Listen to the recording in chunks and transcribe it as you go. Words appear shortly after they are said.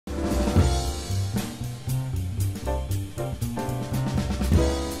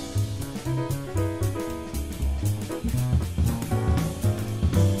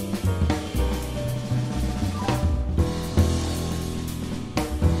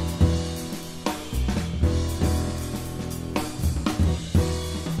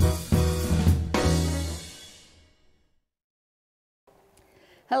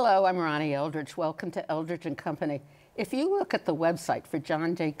Hello, I'm Ronnie Eldridge. Welcome to Eldridge & Company. If you look at the website for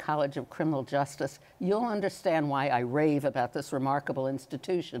John Jay College of Criminal Justice, you'll understand why I rave about this remarkable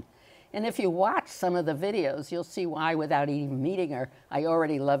institution. And if you watch some of the videos, you'll see why, without even meeting her, I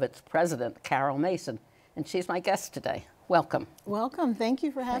already love its president, Karol Mason. And she's my guest today. Welcome. Welcome. Thank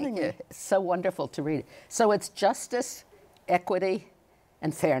you for having me. It's so wonderful to read it. So it's justice, equity,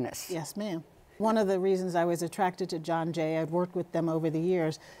 and fairness. Yes, ma'am. One of the reasons I was attracted to John Jay, I'd worked with them over the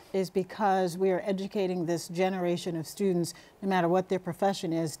years, is because we are educating this generation of students, no matter what their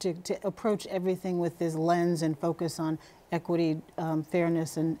profession is, to approach everything with this lens and focus on equity,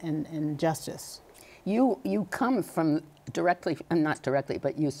 fairness, and justice. You come from directly, not directly,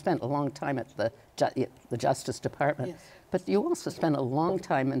 but you spent a long time at the Justice Department. Yes. But you also spent a long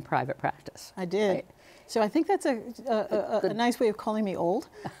time in private practice. I did. Right? So I think that's a nice way of calling me old,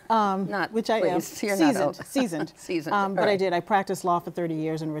 which I am. Seasoned. Seasoned. But I did. I practiced law for 30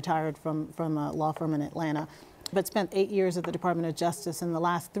 years and retired from a law firm in Atlanta, but spent 8 years at the Department of Justice and the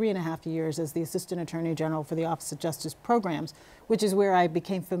last 3.5 years as the Assistant Attorney General for the Office of Justice Programs, which is where I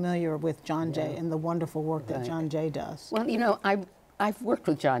became familiar with John Jay and the wonderful work that John Jay does. Well, you know, I've worked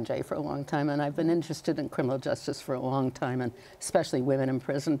with John Jay for a long time, and I've been interested in criminal justice for a long time, and especially women in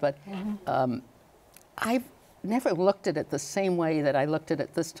prison, but I've never looked at it the same way that I looked at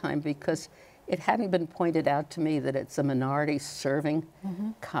it this time, because it hadn't been pointed out to me that it's a minority serving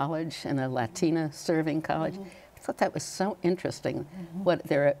college and a Latina serving college. I thought that was so interesting. What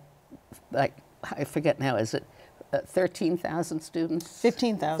there are, like, I forget now, is it 13,000 students?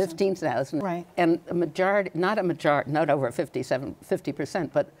 15,000. 15,000. Right. And a majority, not over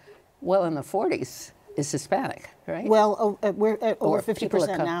 50%, but well in the 40s is Hispanic, right? Well, we're at over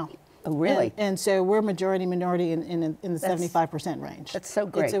 50% now. Oh, really? And so we're majority minority in the 75% range. That's so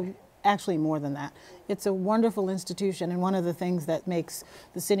great. Actually more than that. It's a wonderful institution, and one of the things that makes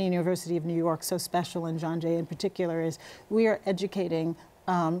the City University of New York so special, and John Jay in particular, is we are educating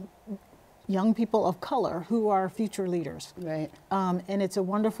young people of color who are future leaders. Right. And it's a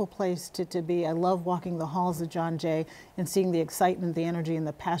wonderful place to be. I love walking the halls of John Jay and seeing the excitement, the energy, and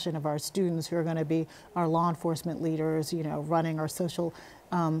the passion of our students who are going to be our law enforcement leaders, you know, running our social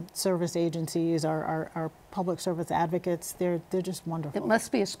service agencies, our public service advocates. They're just wonderful. It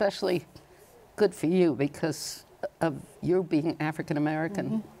must be especially good for you because of you being African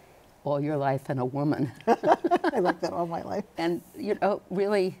American all your life and a woman. I like that all my life. And, you know,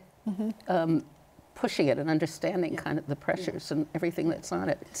 really pushing it and understanding kind of the pressures and everything that's on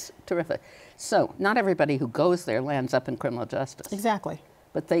it. It's terrific. So not everybody who goes there lands up in criminal justice. Exactly.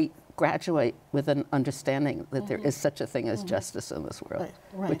 But they graduate with an understanding that there is such a thing as justice in this world,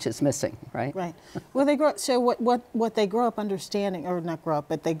 which is missing, right? Right. Well, they grow. So what they grow up understanding, or not grow up,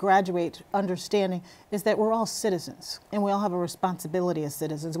 but they graduate understanding, is that we're all citizens, and we all have a responsibility as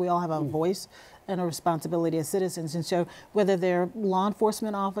citizens. We all have a voice and a responsibility as citizens. And so whether they're law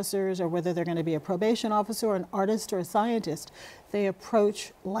enforcement officers or whether they're going to be a probation officer or an artist or a scientist, they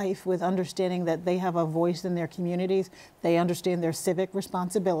approach life with understanding that they have a voice in their communities. They understand their civic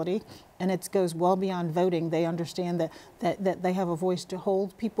responsibility, and it goes well beyond voting. They understand that they have a voice to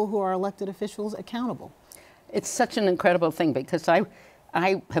hold people who are elected officials accountable. It's such an incredible thing, because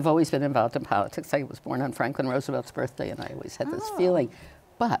I have always been involved in politics. I was born on Franklin Roosevelt's birthday, and I always had this feeling.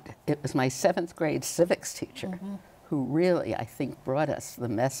 But it was my 7th grade civics teacher who really, I think, brought us the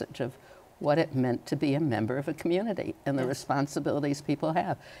message of what it meant to be a member of a community and the responsibilities people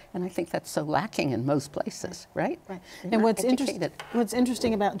have. And I think that's so lacking in most places, right? Right. And what's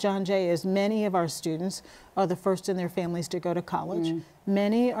interesting about John Jay is many of our students are the first in their families to go to college.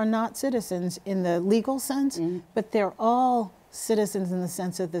 Many are not citizens in the legal sense, but they're all citizens in the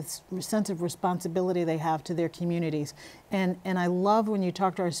sense of this sense of responsibility they have to their communities. And I love when you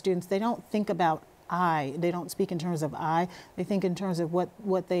talk to our students, they don't think about I. They don't speak in terms of I. They think in terms of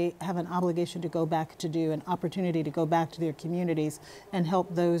what they have an obligation to go back to do, an opportunity to go back to their communities and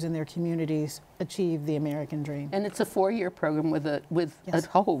help those in their communities achieve the American dream. And it's a 4-year program with a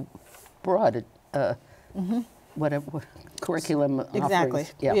whole broad curriculum. Exactly.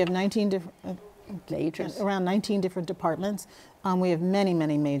 Yeah. We have 19 different majors. Around 19 different departments. We have many,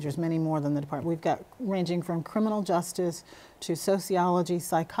 many majors, many more than the department. We've got ranging from criminal justice to sociology,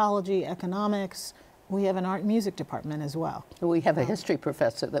 psychology, economics. We have an art and music department as well. We have a history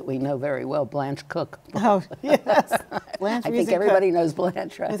professor that we know very well, Blanche Cook. Oh, yes. Blanche I think everybody knows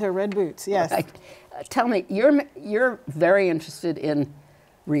Blanche, right? With her red boots, yes. Right. Tell me, you're very interested in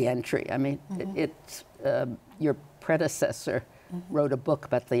reentry. I mean, it's your predecessor wrote a book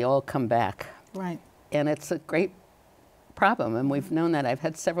about They All Come Back. Right. And it's a great problem, and we've known that. I've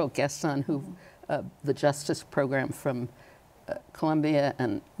had several guests on who, the justice program from Columbia,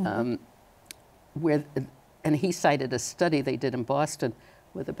 and and he cited a study they did in Boston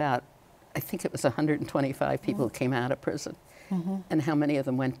with about, I think it was 125 people who came out of prison, and how many of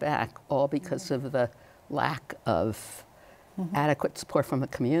them went back, all because of the lack of adequate support from the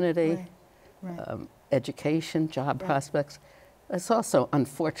community, education, job prospects. It's also,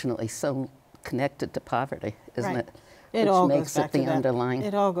 unfortunately, so connected to poverty, isn't it? It all makes goes back it the to underlying.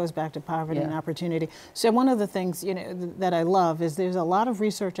 It all goes back to poverty and opportunity. So one of the things, you know, that I love is there's a lot of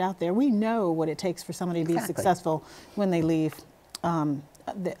research out there. We know what it takes for somebody to be successful when they leave.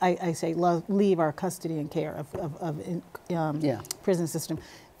 I say leave our custody and care of prison system.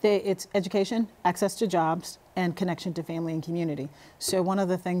 It's education, access to jobs, and connection to family and community. So one of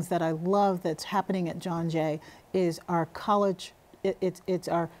the things that I love that's happening at John Jay is our college. It's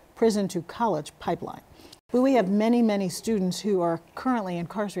our prison to college pipeline. We have many, many students who are currently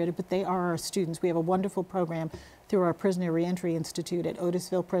incarcerated, but they are our students. We have a wonderful program through our Prisoner Reentry Institute at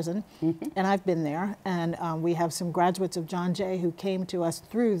Otisville Prison, and I've been there, and we have some graduates of John Jay who came to us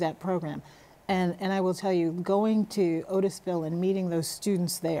through that program. And I will tell you, going to Otisville and meeting those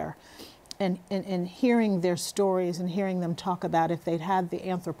students there, and hearing their stories and hearing them talk about if they'd had the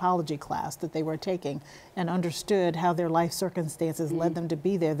anthropology class that they were taking and understood how their life circumstances led them to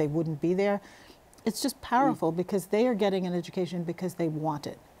be there, they wouldn't be there. It's just powerful because they are getting an education because they want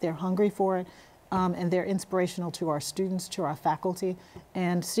it. They're hungry for it, and they're inspirational to our students, to our faculty.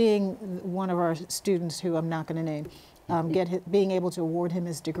 And seeing one of our students, who I'm not going to name, being able to award him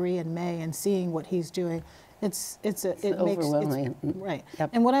his degree in May and seeing what he's doing, it makes overwhelming. Right.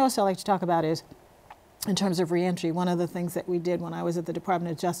 Yep. And what I also like to talk about is, in terms of reentry, one of the things that we did when I was at the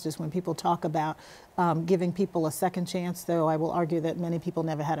Department of Justice, when people talk about giving people a second chance, though I will argue that many people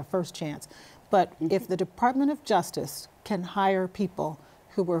never had a first chance. But if the Department of Justice can hire people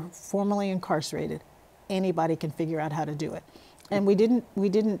who were formerly incarcerated, anybody can figure out how to do it. And we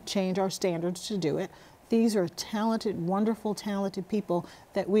didn't change our standards to do it. These are talented, wonderful, talented people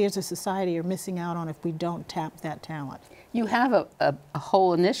that we as a society are missing out on if we don't tap that talent. You have a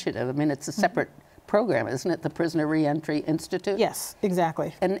whole initiative. I mean, it's a separate program, isn't it? The Prisoner Reentry Institute? Yes,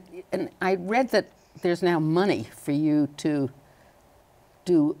 exactly. And I read that there's now money for you to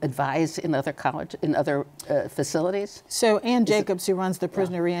advise in other facilities? So Ann Jacobs, who runs the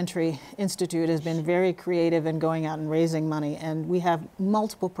Prisoner Reentry Institute, has been very creative in going out and raising money. And we have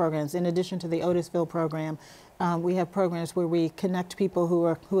multiple programs. In addition to the Otisville program, we have programs where we connect people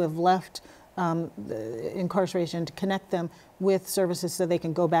who have left incarceration, to connect them with services so they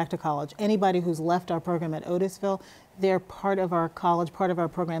can go back to college. Anybody who's left our program at Otisville, they're part of our college, part of our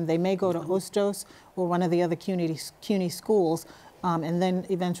program. They may go to Ostos or one of the other CUNY schools, and then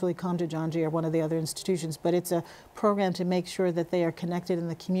eventually come to John Jay or one of the other institutions. But it's a program to make sure that they are connected in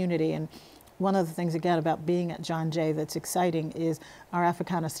the community. And one of the things, again, about being at John Jay that's exciting is our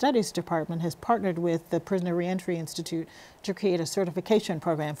Africana Studies Department has partnered with the Prisoner Reentry Institute to create a certification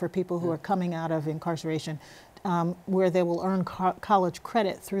program for people who are coming out of incarceration, where they will earn college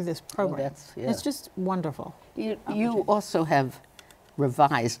credit through this program. It's just wonderful. You also have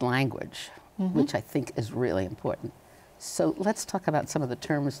revised language, which I think is really important. So let's talk about some of the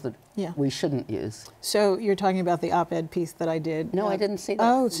terms that we shouldn't use. So you're talking about the op-ed piece that I did? No, I didn't see that.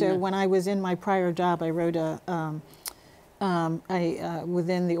 Oh, so when I was in my prior job, I wrote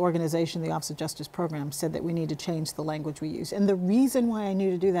within the organization, the Office of Justice Program said that we need to change the language we use. And the reason why I knew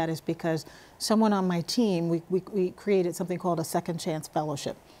to do that is because someone on my team, we created something called a Second Chance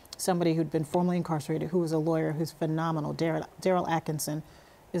Fellowship. Somebody who'd been formerly incarcerated, who was a lawyer, who's phenomenal, Daryl Atkinson,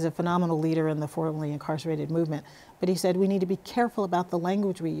 is a phenomenal leader in the formerly incarcerated movement. But he said we need to be careful about the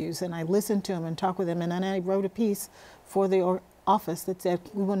language we use. And I listened to him and talked with him, and then I wrote a piece for the office that said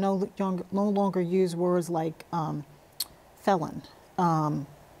we will no longer use words like felon.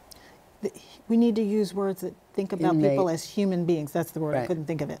 We need to use words that think about people as human beings. That's the word. I couldn't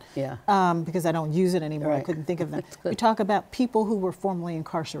think of it. Because I don't use it anymore. I couldn't think of them. We talk about people who were formerly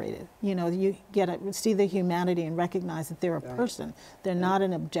incarcerated. You know, you get to see the humanity and recognize that they're a person. They're not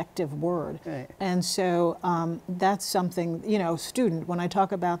an objective word. And so that's something, you know, student, when I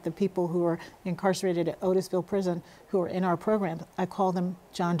talk about the people who are incarcerated at Otisville Prison who are in our program, I call them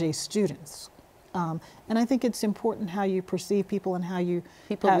John Jay students. And I think it's important how you perceive people and how you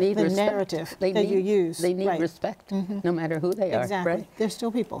need the respect. narrative that you use. They need respect, no matter who they are. Exactly. They're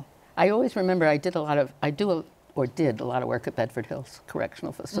still people. I always remember I did a lot of work at Bedford Hills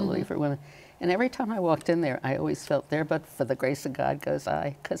Correctional Facility for women. And every time I walked in there, I always felt there, but for the grace of God goes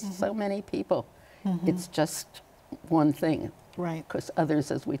I, because so many people, it's just one thing. Right. Because others,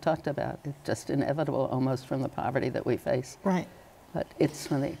 as we talked about, it's just inevitable almost from the poverty that we face. Right. But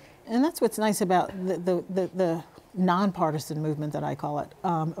it's really... And that's what's nice about the nonpartisan movement, that I call it,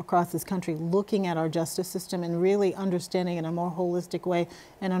 across this country, looking at our justice system and really understanding in a more holistic way,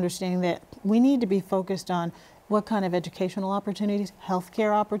 and understanding that we need to be focused on what kind of educational opportunities,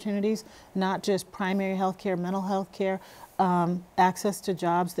 healthcare opportunities, not just primary healthcare, mental health care, access to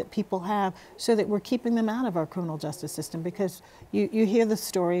jobs that people have, so that we're keeping them out of our criminal justice system. Because you hear the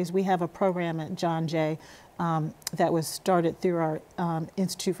stories. We have a program at John Jay that was started through our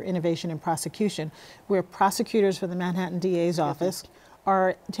Institute for Innovation and Prosecution, where prosecutors for the Manhattan DA's office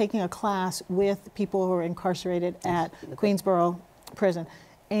are taking a class with people who are incarcerated at Queensborough Prison.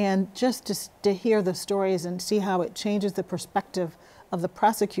 And just to hear the stories and see how it changes the perspective of the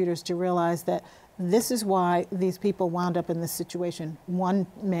prosecutors to realize that this is why these people wound up in this situation. One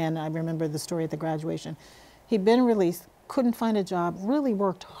man, I remember the story at the graduation, he'd been released, couldn't find a job, really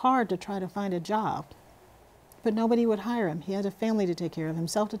worked hard to try to find a job, but nobody would hire him. He had a family to take care of,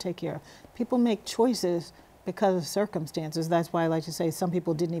 himself to take care of. People make choices because of circumstances. That's why I like to say some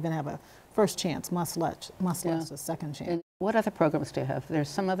people didn't even have a first chance, much less a second chance. And what other programs do you have? There's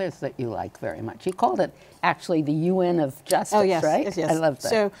some others that you like very much. You called it actually the UN of Justice, oh, yes, right? Yes, yes. I love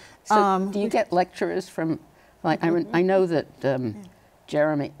that. So do you get lecturers from, like, I know that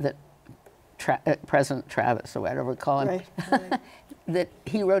Jeremy, that President Travis, or whatever we call him, right. that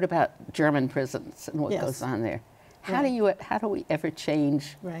he wrote about German prisons and what Yes. goes on there. Right. How do we ever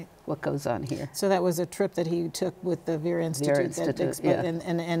change Right. what goes on here? So that was a trip that he took with the Vera Institute.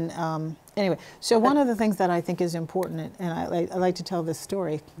 Anyway, so one of the things that I think is important, and I like to tell this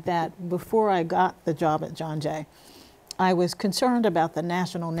story, that before I got the job at John Jay, I was concerned about the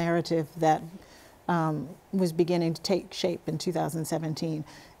national narrative that was beginning to take shape in 2017.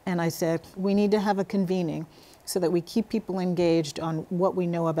 And I said, we need to have a convening so that we keep people engaged on what we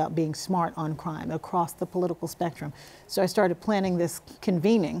know about being smart on crime across the political spectrum. So I started planning this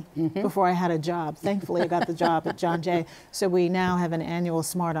convening before I had a job. Thankfully, I got the job at John Jay. So we now have an annual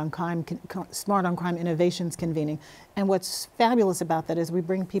Smart on Crime Innovations convening. And what's fabulous about that is we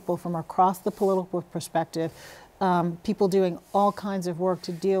bring people from across the political perspective, people doing all kinds of work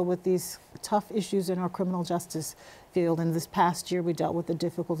to deal with these tough issues in our criminal justice field. And this past year, we dealt with the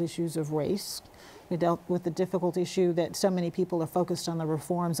difficult issues of race. We dealt with the difficult issue that so many people are focused on the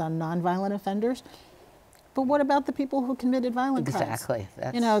reforms on nonviolent offenders. But what about the people who committed violent crimes? Exactly.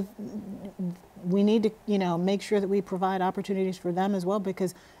 You know, we need to, make sure that we provide opportunities for them as well,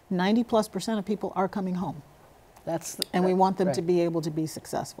 because 90+% of people are coming home. And we want them to be able to be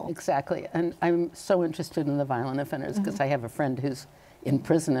successful. Exactly. And I'm so interested in the violent offenders because I have a friend who's in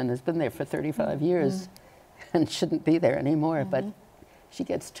prison and has been there for 35 years and shouldn't be there anymore, but she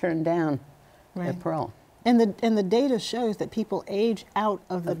gets turned down. Right. Parole. And the data shows that people age out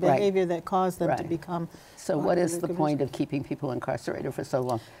of the behavior that caused them to become. So what is the point of keeping people incarcerated for so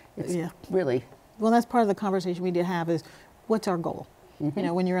long? It's really. Well, that's part of the conversation we did have is, what's our goal?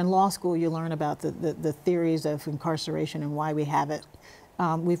 When you're in law school, you learn about the theories of incarceration and why we have it.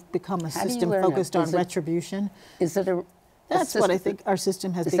 We've become a system focused on retribution. Is it a That's what I think our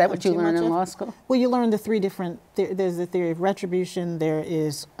system has become. Is that what you learn in law school? Well, you learn the three different, there's the theory of retribution, there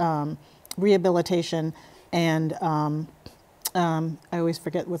is rehabilitation, and I always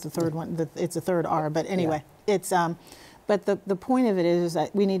forget what the third one, it's a third R, but anyway, it's, but the point of it is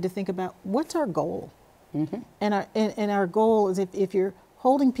that we need to think about what's our goal? And our goal is, if you're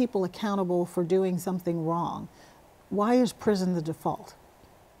holding people accountable for doing something wrong, why is prison the default?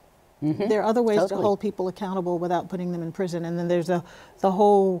 There are other ways to hold people accountable without putting them in prison. And then there's the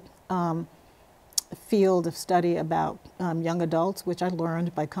whole field of study about young adults, which I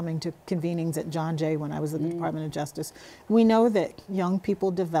learned by coming to convenings at John Jay when I was at the Department of Justice. We know that young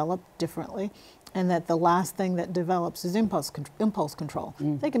people develop differently, and that the last thing that develops is impulse control.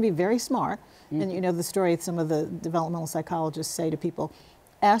 They can be very smart, and you know the story some of the developmental psychologists say to people,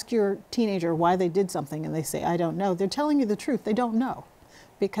 ask your teenager why they did something, and they say, I don't know. They're telling you the truth, they don't know,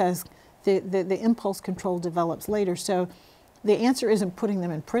 because the impulse control develops later. So the answer isn't putting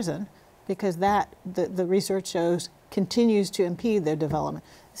them in prison, because that, the research shows, continues to impede their development.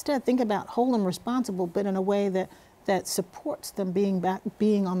 Instead, think about hold them responsible, but in a way that supports them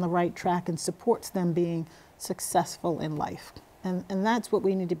being on the right track and supports them being successful in life. And that's what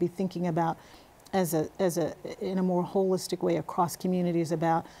we need to be thinking about in a more holistic way across communities,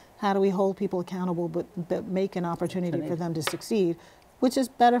 about how do we hold people accountable but make an opportunity for them to succeed, which is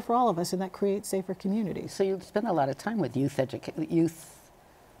better for all of us, and that creates safer communities. So you spend a lot of time with youth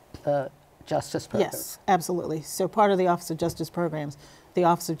justice programs. Yes, absolutely. So part of the Office of Justice programs, the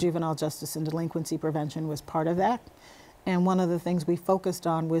Office of Juvenile Justice and Delinquency Prevention was part of that. And one of the things we focused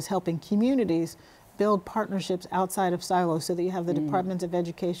on was helping communities build partnerships outside of silos so that you have the Departments of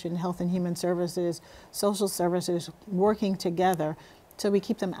Education, Health and Human Services, Social Services working together so we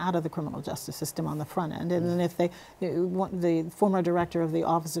keep them out of the criminal justice system on the front end. And then if they, the former director of the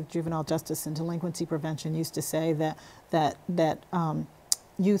Office of Juvenile Justice and Delinquency Prevention used to say that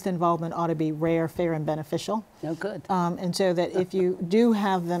youth involvement ought to be rare, fair, and beneficial. No good. And so that if you do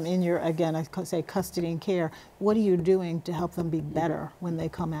have them in your, again, I say custody and care, what are you doing to help them be better when they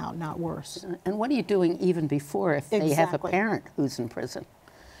come out, not worse? And what are you doing even before if they have a parent who's in prison?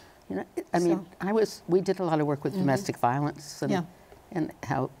 You know, I mean, we did a lot of work with domestic violence and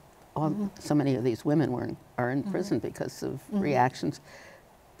how so many of these women are in prison because of reactions.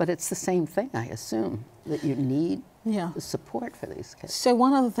 But it's the same thing, I assume, that you need the support for these kids. So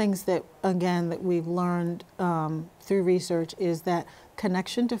one of the things that, again, that we've learned through research is that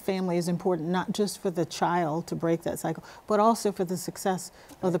connection to family is important, not just for the child to break that cycle, but also for the success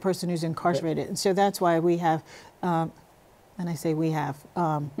of the person who's incarcerated. And so that's why we have, and I say we have,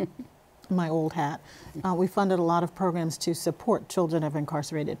 my old hat, we funded a lot of programs to support children of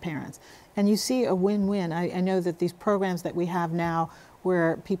incarcerated parents. And you see a win-win. I know that these programs that we have now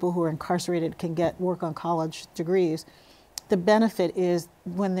where people who are incarcerated can work on college degrees, the benefit is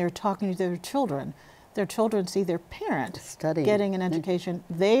when they're talking to their children see their parent studying, getting an education.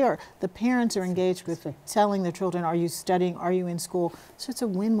 The parents are engaged with telling their children, are you studying, are you in school? So it's a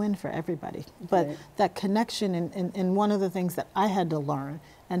win-win for everybody. But that connection, and one of the things that I had to learn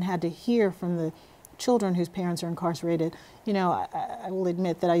and had to hear from the children whose parents are incarcerated, you know, I will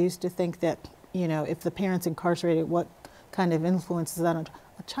admit that I used to think that, you know, if the parent's incarcerated, what kind of influence is that on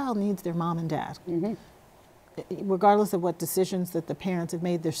a child? Needs their mom and dad. Regardless of what decisions that the parents have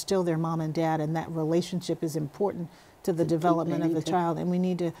made, they're still their mom and dad, and that relationship is important to the development of the child, and we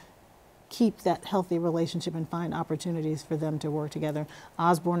need to keep that healthy relationship and find opportunities for them to work together.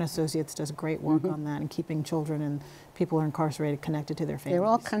 Osborne Associates does great work on that and keeping children and people who are incarcerated connected to their families. There are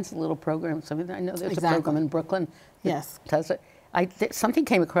all kinds of little programs. I mean, I know there's a program in Brooklyn that does it. Something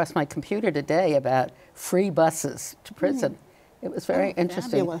came across my computer today about free buses to prison. It was very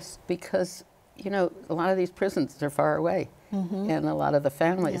interesting because, you know, a lot of these prisons are far away and a lot of the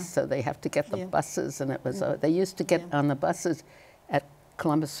families, so they have to get the buses, and it was, they used to get on the buses at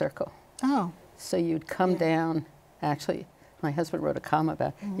Columbus Circle. Oh. So you'd come down, actually, my husband wrote a column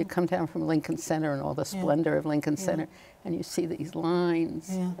about, you'd come down from Lincoln Center and all the splendor of Lincoln Center, and you see these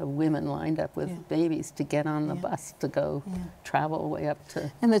lines of women lined up with babies to get on the bus to go travel way up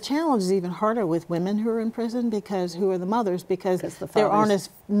to... And the challenge is even harder with women who are in prison, because who are the mothers, because there aren't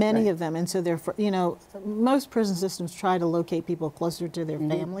as many of them, and so they're, you know, most prison systems try to locate people closer to their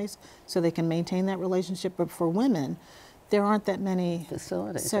families so they can maintain that relationship, but for women, there aren't that many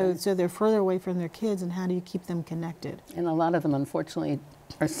facilities. So they're further away from their kids, and how do you keep them connected? And a lot of them, unfortunately,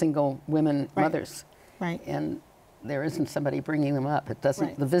 are single women mothers. Right. And there isn't somebody bringing them up. It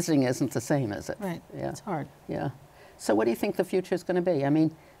doesn't, the visiting isn't the same, is it? Right, it's hard. Yeah. So what do you think the future is going to be? I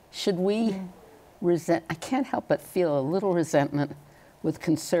mean, should we I can't help but feel a little resentment with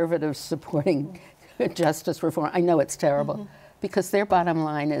conservatives supporting justice reform. I know it's terrible, because their bottom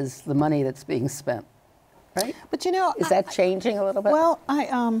line is the money that's being spent. Right? But you know, is that changing a little bit? Well,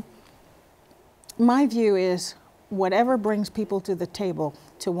 my view is whatever brings people to the table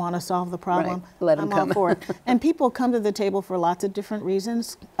to want to solve the problem, let them come. All for it. And people come to the table for lots of different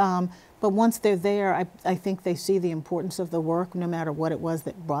reasons. But once they're there, I think they see the importance of the work, no matter what it was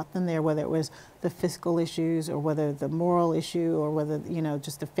that brought them there, whether it was the fiscal issues or whether the moral issue or whether, you know,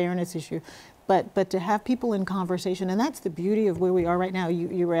 just the fairness issue. But to have people in conversation, and that's the beauty of where we are right now.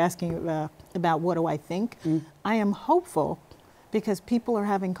 You were asking about what do I think. I am hopeful because people are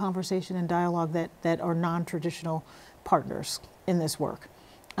having conversation and dialogue that are non-traditional partners in this work.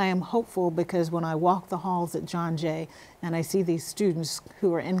 I am hopeful because when I walk the halls at John Jay and I see these students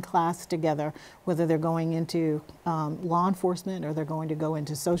who are in class together, whether they're going into law enforcement or they're going to go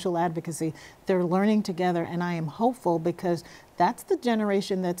into social advocacy, they're learning together, and I am hopeful because that's the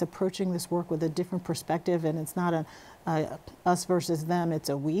generation that's approaching this work with a different perspective, and it's not a us versus them, it's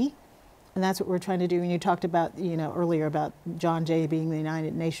a we. And that's what we're trying to do. And you talked about, you know, earlier about John Jay being the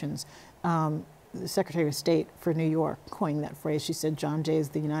United Nations. The Secretary of State for New York coined that phrase. She said John Jay is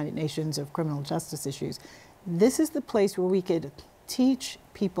the United Nations of criminal justice issues. This is the place where we could teach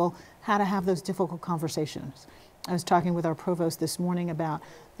people how to have those difficult conversations. I was talking with our provost this morning about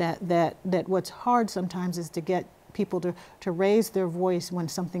that what's hard sometimes is to get people to raise their voice when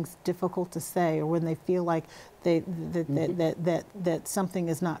something's difficult to say, or when they feel like that something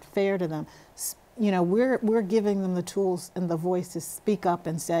is not fair to them. You know, we're giving them the tools and the voice to speak up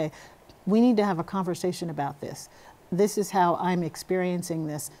and say, we need to have a conversation about this. This is how I'm experiencing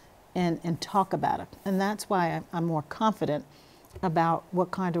this. and talk about it. And that's why I'm more confident about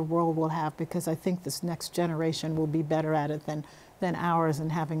what kind of world we'll have, because I think this next generation will be better at it than ours in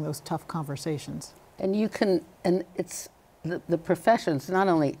having those tough conversations. And you can, and it's the professions, not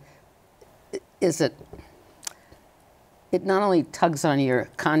only is it not only tugs on your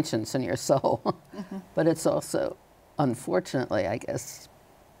conscience and your soul, but it's also, unfortunately, I guess,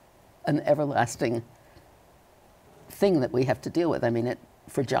 an everlasting thing that we have to deal with. I mean,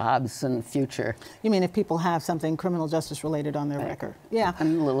 for jobs and future. You mean if people have something criminal justice related on their record? Yeah.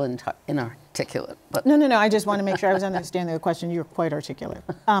 I'm a little inarticulate. But No. I just want to make sure I was understanding the question. You're quite articulate.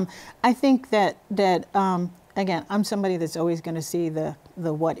 I think that again, I'm somebody that's always going to see the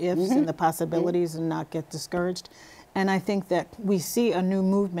what ifs and the possibilities and not get discouraged. And I think that we see a new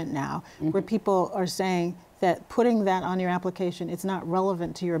movement now where people are saying that putting that on your application, it's not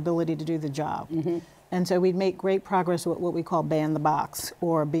relevant to your ability to do the job. And so we'd make great progress with what we call ban the box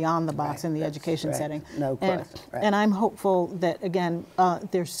or beyond the box in the education setting. No question. And I'm hopeful that, again,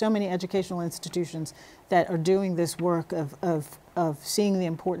 there's so many educational institutions that are doing this work of seeing the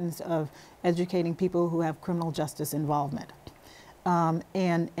importance of educating people who have criminal justice involvement. And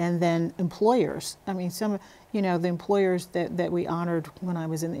then employers. I mean, the employers that we honored when I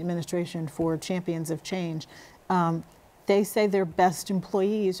was in the administration for Champions of Change, they say their best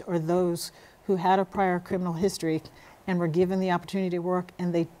employees are those who had a prior criminal history and were given the opportunity to work,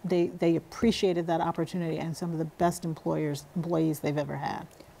 and they appreciated that opportunity, and some of the best employees they've ever had.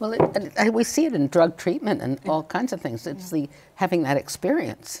 Well, we see it in drug treatment and all kinds of things. It's having that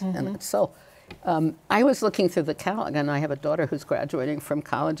experience. And so I was looking through the catalog, and I have a daughter who's graduating from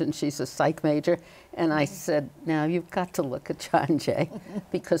college, and she's a psych major. And I said, now you've got to look at John Jay,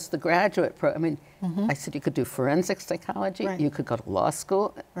 because the graduate program, I said you could do forensic psychology, you could go to law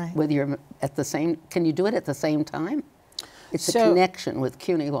school with your, at the same, can you do it at the same time? It's a connection with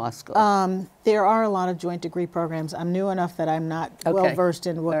CUNY Law School. There are a lot of joint degree programs. I'm new enough that I'm not well versed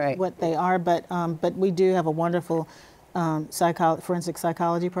in what they are, but we do have a wonderful forensic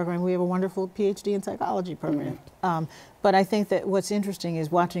psychology program. We have a wonderful PhD in psychology program. But I think that what's interesting is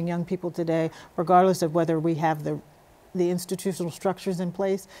watching young people today, regardless of whether we have the institutional structures in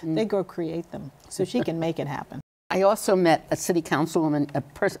place, they go create them. So she can make it happen. I also met a city councilwoman,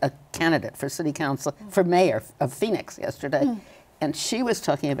 a candidate for city council, for mayor of Phoenix yesterday, and she was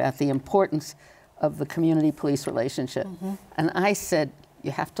talking about the importance of the community police relationship. And I said,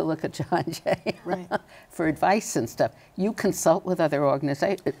 you have to look at John Jay for advice and stuff. You consult with other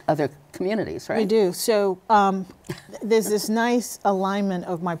organizations, other communities, right? We do. So there's this nice alignment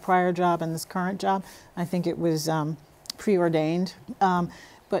of my prior job and this current job. I think it was preordained.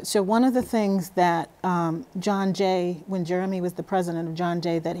 But so one of the things that John Jay, when Jeremy was the president of John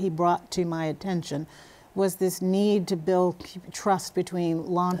Jay, that he brought to my attention was this need to build trust between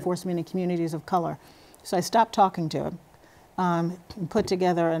law enforcement and communities of color. So I stopped talking to him. Put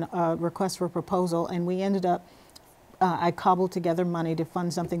together a request for a proposal, and we ended up, I cobbled together money to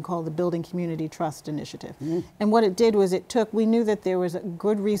fund something called the Building Community Trust Initiative. And what it did was we knew that there was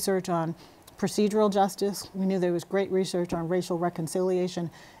good research on procedural justice, we knew there was great research on racial reconciliation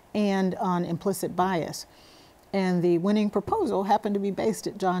and on implicit bias. And the winning proposal happened to be based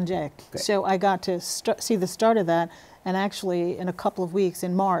at John Jay. So I got to see the start of that, and actually in a couple of weeks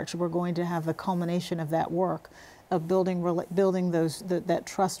in March, we're going to have the culmination of that work of building that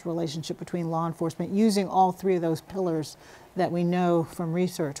trust relationship between law enforcement, using all three of those pillars that we know from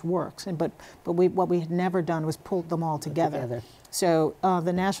research works. But what we had never done was pull them all together. So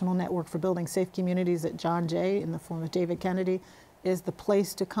the National Network for Building Safe Communities at John Jay, in the form of David Kennedy, is the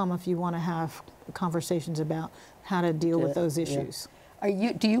place to come if you want to have conversations about how to deal with those issues.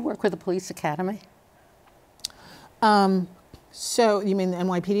 Do you work with the police academy? So you mean the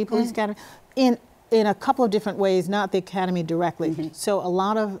NYPD Police Academy? In a couple of different ways, not the academy directly. So a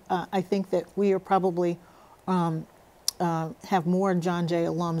lot of, I think that we are probably have more John Jay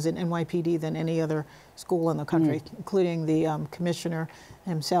alums in NYPD than any other school in the country, including the commissioner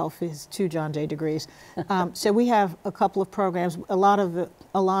himself, his 2 John Jay degrees. So we have a couple of programs. A lot of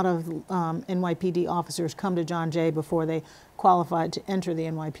NYPD officers come to John Jay before they qualified to enter the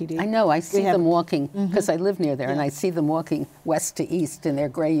NYPD. I know, I see them walking, because I live near there, and I see them walking west to east in their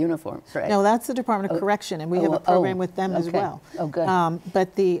gray uniforms, right? No, that's the Department of Correction, and we have a program with them as well. Oh, good.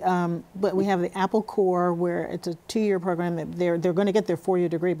 But we have the Apple Corps, where it's a 2-year program. That they're going to get their 4-year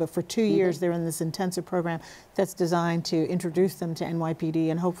degree, but for 2 years they're in this intensive program that's designed to introduce them to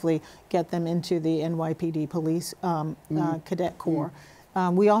NYPD and hopefully get them into the NYPD Police Cadet Corps.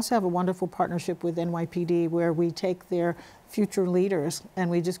 We also have a wonderful partnership with NYPD where we take their future leaders, and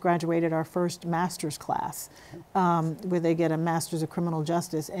we just graduated our first master's class where they get a master's of criminal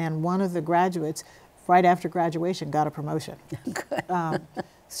justice, and one of the graduates right after graduation got a promotion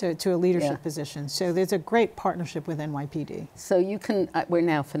so to a leadership position. So there's a great partnership with NYPD. So you can, we're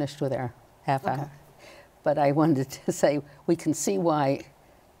now finished with our half hour, but I wanted to say we can see why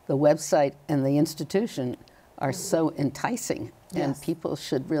the website and the institution are so enticing, and people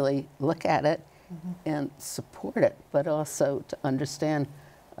should really look at it and support it, but also to understand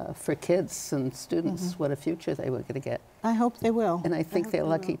for kids and students what a future they were going to get. I hope they will. And I think they're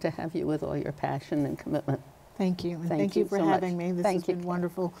lucky to have you with all your passion and commitment. Thank you. And thank you for having me. This has been a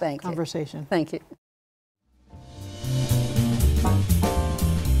wonderful conversation. Thank you.